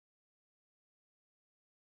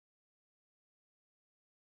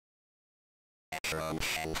It's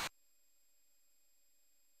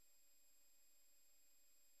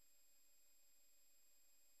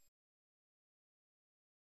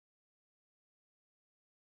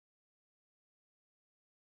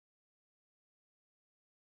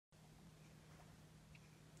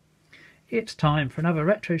time for another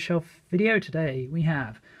Retro Shelf video. Today we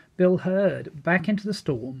have Bil Herd, Back into the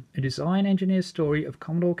Storm, a design engineer's story of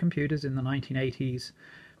Commodore computers in the 1980s,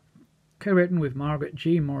 co-written with Margaret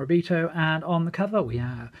G Morabito, and on the cover we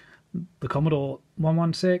have the Commodore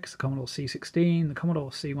 116, the Commodore C16, the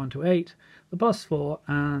Commodore C128, the Plus 4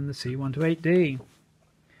 and the C128D.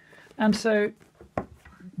 And so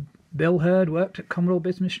Bil Herd worked at Commodore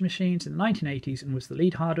Business Machines in the 1980s and was the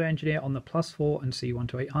lead hardware engineer on the Plus 4 and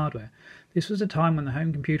C128 hardware. This was a time when the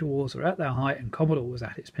home computer wars were at their height and Commodore was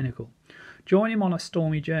at its pinnacle. Join him on a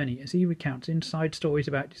stormy journey as he recounts inside stories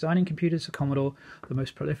about designing computers for Commodore, the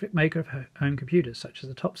most prolific maker of home computers, such as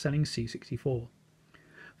the top-selling C64. For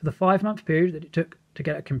the 5-month period that it took to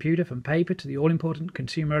get a computer from paper to the all-important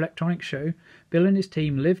Consumer Electronics Show, Bil and his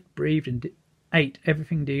team lived, breathed and ate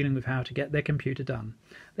everything dealing with how to get their computer done.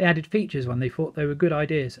 They added features when they thought they were good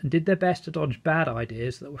ideas and did their best to dodge bad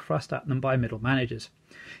ideas that were thrust at them by middle managers.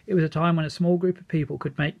 It was a time when a small group of people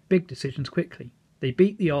could make big decisions quickly. They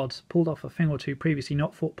beat the odds, pulled off a thing or two previously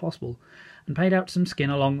not thought possible, and paid out some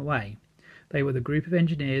skin along the way. They were the group of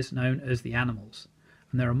engineers known as the Animals,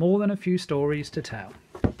 and there are more than a few stories to tell.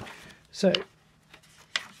 So,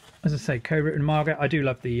 as I say, co-written Margaret. I do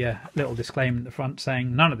love the little disclaimer at the front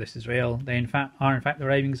saying none of this is real. They are in fact the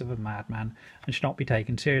ravings of a madman and should not be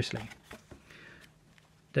taken seriously.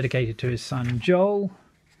 Dedicated to his son Joel.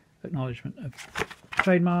 Acknowledgement of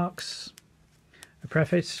trademarks. A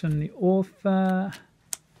preface from the author.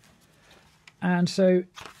 And so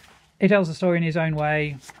he tells the story in his own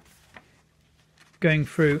way, going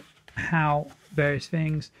through how various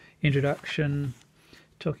things, introduction,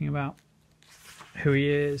 talking about who he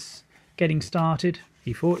is, getting started.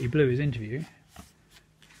 He thought he blew his interview,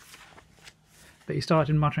 but he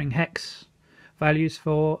started muttering hex values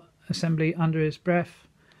for assembly under his breath,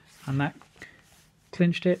 and that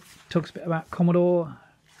clinched it. Talks a bit about Commodore,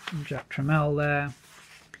 Jack Trammell there,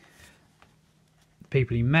 the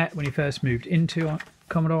people he met when he first moved into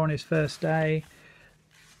Commodore on his first day,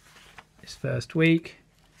 his first week,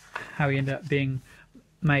 how he ended up being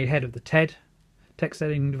made head of the TED, text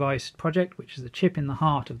editing device project, which is the chip in the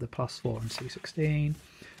heart of the Plus 4 and C16.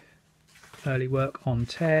 Early work on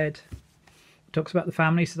TED. Talks about the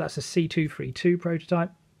family, so that's a C232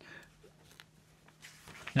 prototype.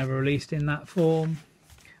 Never released in that form.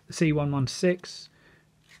 The C116.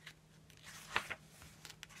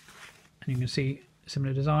 And you can see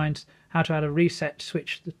similar designs. How to add a reset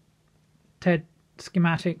switch, the TED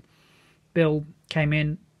schematic. Bil came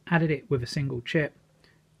in, added it with a single chip,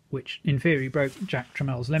 which in theory broke Jack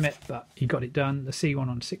Trammell's limit, but he got it done. The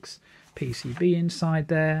C116 PCB inside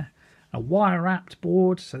there, a wire-wrapped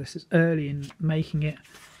board, so this is early in making it,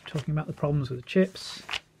 talking about the problems with the chips.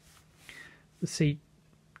 The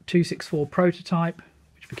C264 prototype,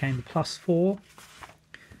 which became the Plus 4.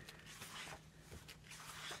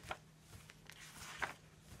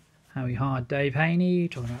 How he hired Dave Haney,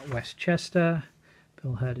 talking about West Chester,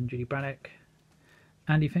 Bil Herd and Judy Braddock,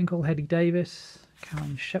 Andy Finkel, Hetty Davis,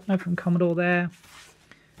 Karen Shepner from Commodore there.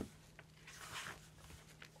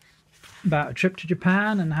 About a trip to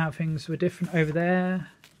Japan and how things were different over there.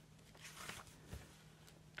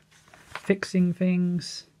 Fixing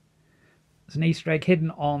things. There's an Easter egg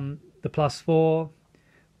hidden on the Plus 4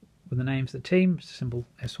 with the names of the team. It's a simple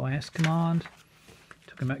SYS command.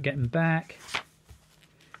 Talking about getting back.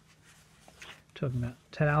 Talking about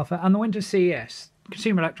TED Alpha. And the Winter CES,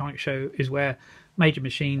 Consumer Electronics Show, is where major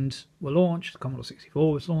machines were launched. The Commodore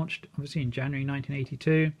 64 was launched, obviously, in January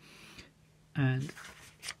 1982. And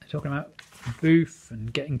they're talking about a booth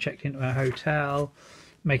and getting checked into a hotel,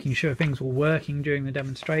 making sure things were working during the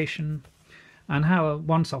demonstration, and how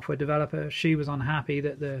one software developer, she was unhappy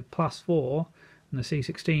that the Plus 4 and the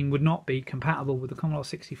C16 would not be compatible with the Commodore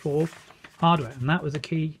 64 hardware. And that was a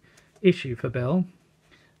key issue for Bil.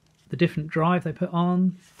 The different drive they put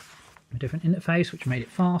on, a different interface, which made it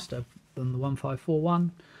faster than the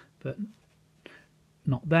 1541, but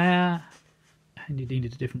not there, and you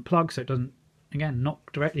needed a different plug, so it doesn't, again, not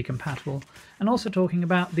directly compatible. And also talking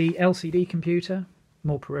about the LCD computer,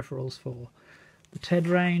 more peripherals for the TED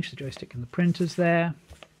range, the joystick and the printers there,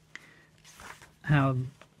 how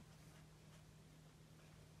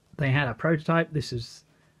they had a prototype. This is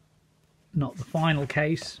not the final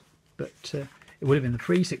case, but it would have been the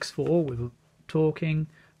 364 we were talking,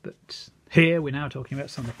 but here we're now talking about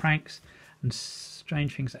some of the pranks and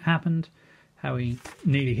strange things that happened. how he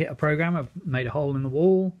nearly hit a programmer, made a hole in the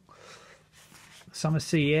wall. Some of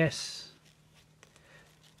CES,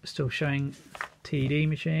 still showing TD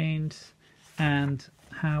machines, and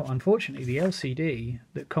how unfortunately the LCD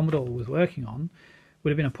that Commodore was working on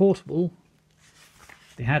would have been a portable.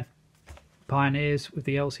 They had pioneers with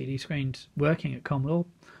the LCD screens working at Commodore,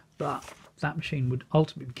 but that machine would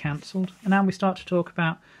ultimately be cancelled. And now we start to talk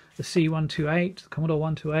about the C128, the Commodore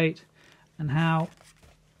 128, and how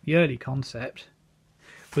the early concept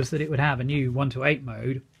was that it would have a new 128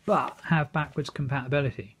 mode, but have backwards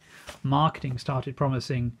compatibility. Marketing started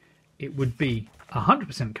promising it would be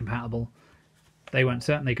 100% compatible. They weren't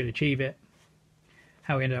certain they could achieve it.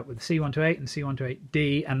 How we ended up with the C128 and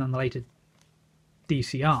C128D, and then the later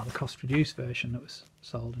DCR, the cost-reduced version that was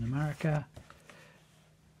sold in America.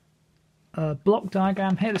 A block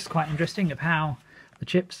diagram here. This is quite interesting, of how the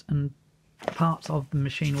chips and parts of the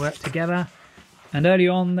machine work together. And early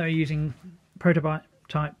on, they were using prototype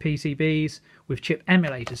PCBs with chip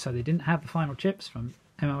emulators, so they didn't have the final chips from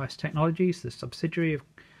MOS Technologies, the subsidiary of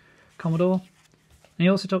Commodore. And he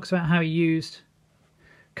also talks about how he used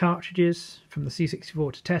cartridges from the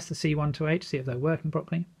C64 to test the C128 to see if they're working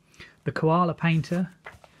properly. The Koala Painter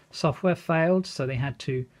software failed, so they had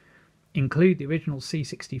to include the original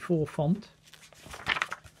C64 font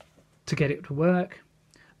to get it to work.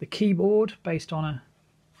 The keyboard, based on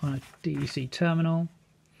a DEC terminal.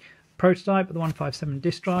 Prototype of the 157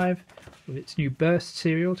 disk drive with its new burst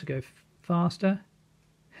serial to go faster.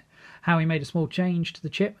 How he made a small change to the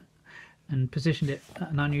chip and positioned it at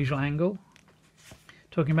an unusual angle.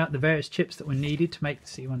 Talking about the various chips that were needed to make the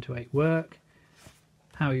C128 work.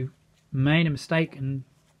 How he made a mistake and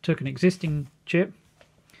took an existing chip.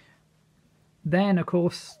 Then, of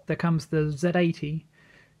course, there comes the Z80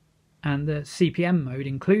 and the CPM mode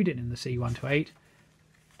included in the C128.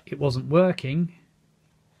 It wasn't working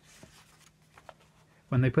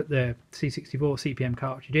when they put the C64 CPM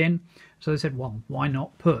cartridge in, so they said, well, why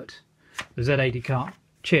not put the Z80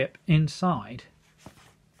 chip inside?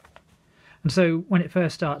 And so when it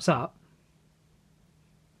first starts up,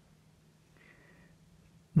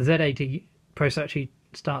 the Z80 processor actually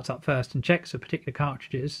starts up first and checks for particular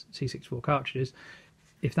cartridges, C64 cartridges.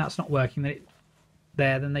 If that's not working,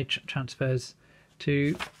 then they transfers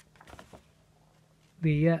to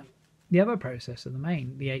the other processor, the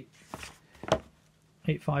main, the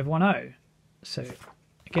 8510. So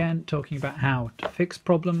again, talking about how to fix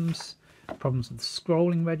problems with the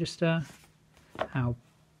scrolling register, how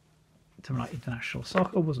something like International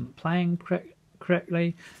Soccer wasn't playing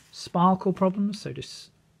correctly, sparkle problems, so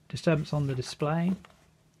disturbance on the display,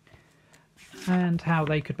 and how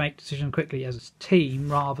they could make decisions quickly as a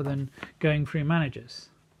team rather than going through managers.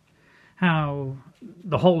 How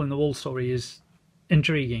the hole in the wall story is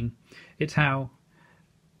intriguing. It's how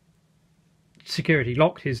security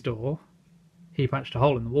locked his door, he punched a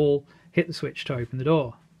hole in the wall, hit the switch to open the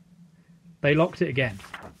door. They locked it again.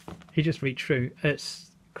 He just reached through.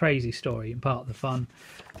 It's a crazy story and part of the fun.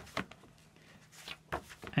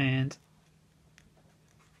 And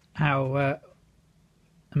how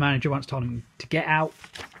the manager once told him to get out,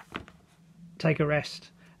 take a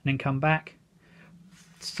rest, and then come back.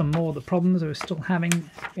 Some more of the problems they were still having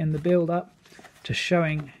in the build-up to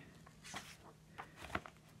showing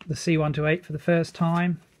the C128 for the first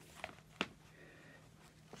time.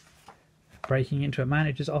 Breaking into a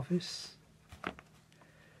manager's office.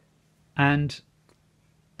 And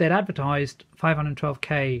they'd advertised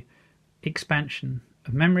 512K expansion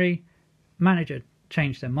of memory. Manager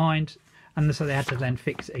changed their mind, and so they had to then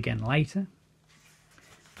fix it again later.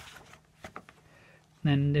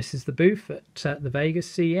 Then this is the booth at the Vegas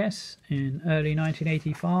CES in early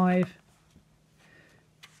 1985.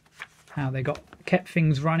 How they kept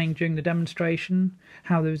things running during the demonstration.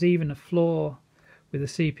 How there was even a flaw with the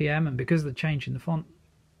CPM, and because of the change in the font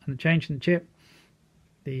and the change in the chip,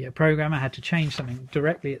 the programmer had to change something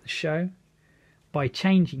directly at the show by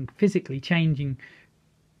physically changing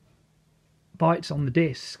bytes on the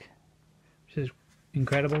disc, which is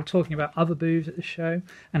incredible. Talking about other booths at the show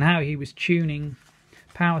and how he was tuning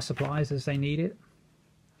power supplies as they need it.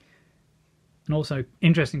 And also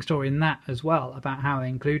interesting story in that as well about how they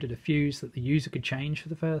included a fuse that the user could change for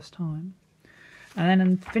the first time. And then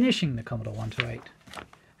in finishing the Commodore 128,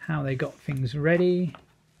 how they got things ready,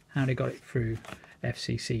 how they got it through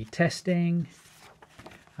FCC testing,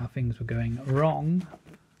 how things were going wrong.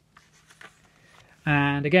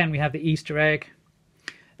 And again, we have the Easter egg,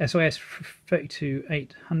 SOS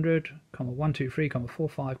 32800, 123,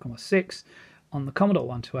 45, 6 on the Commodore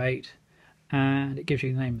 128, and it gives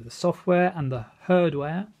you the name of the software and the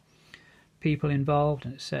hardware, people involved,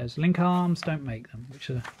 and it says link arms, don't make them,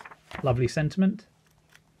 which is Lovely sentiment.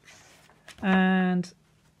 And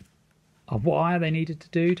a wire they needed to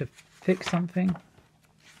do to fix something.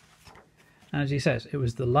 And as he says, it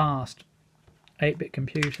was the last 8-bit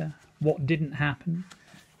computer. What didn't happen?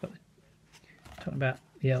 Talking about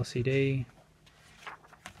the LCD.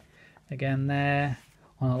 Again there.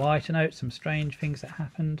 On a lighter note, some strange things that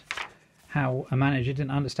happened. How a manager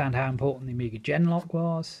didn't understand how important the Amiga Genlock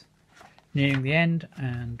was. Nearing the end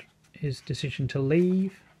and his decision to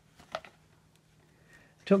leave.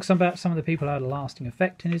 Talks about some of the people who had a lasting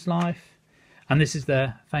effect in his life. And this is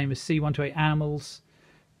the famous C116 Animals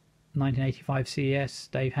 1985 CES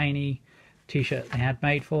Dave Haney t-shirt they had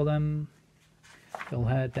made for them. Bil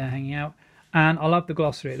Herd there hanging out. And I love the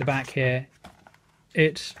glossary at the back here.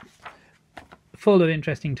 It's full of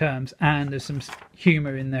interesting terms and there's some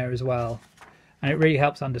humour in there as well. And it really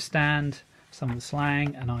helps understand some of the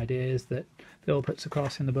slang and ideas that Bill puts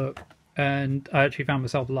across in the book. And I actually found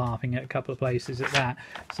myself laughing at a couple of places at that.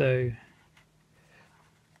 So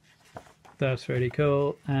that's really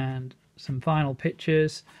cool. And some final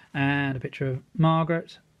pictures and a picture of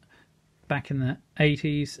Margaret back in the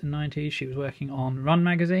 80s and 90s. She was working on Run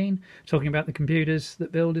magazine, talking about the computers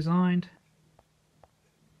that Bill designed.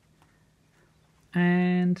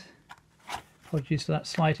 And apologies for that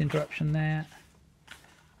slight interruption there.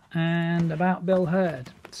 And about Bil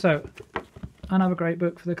Herd. So another great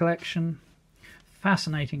book for the collection.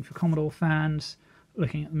 Fascinating for Commodore fans,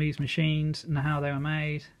 looking at these machines and how they were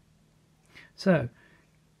made. So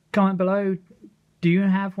comment below, do you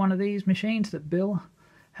have one of these machines that Bill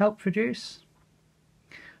helped produce?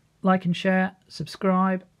 Like and share,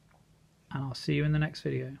 subscribe, and I'll see you in the next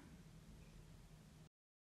video.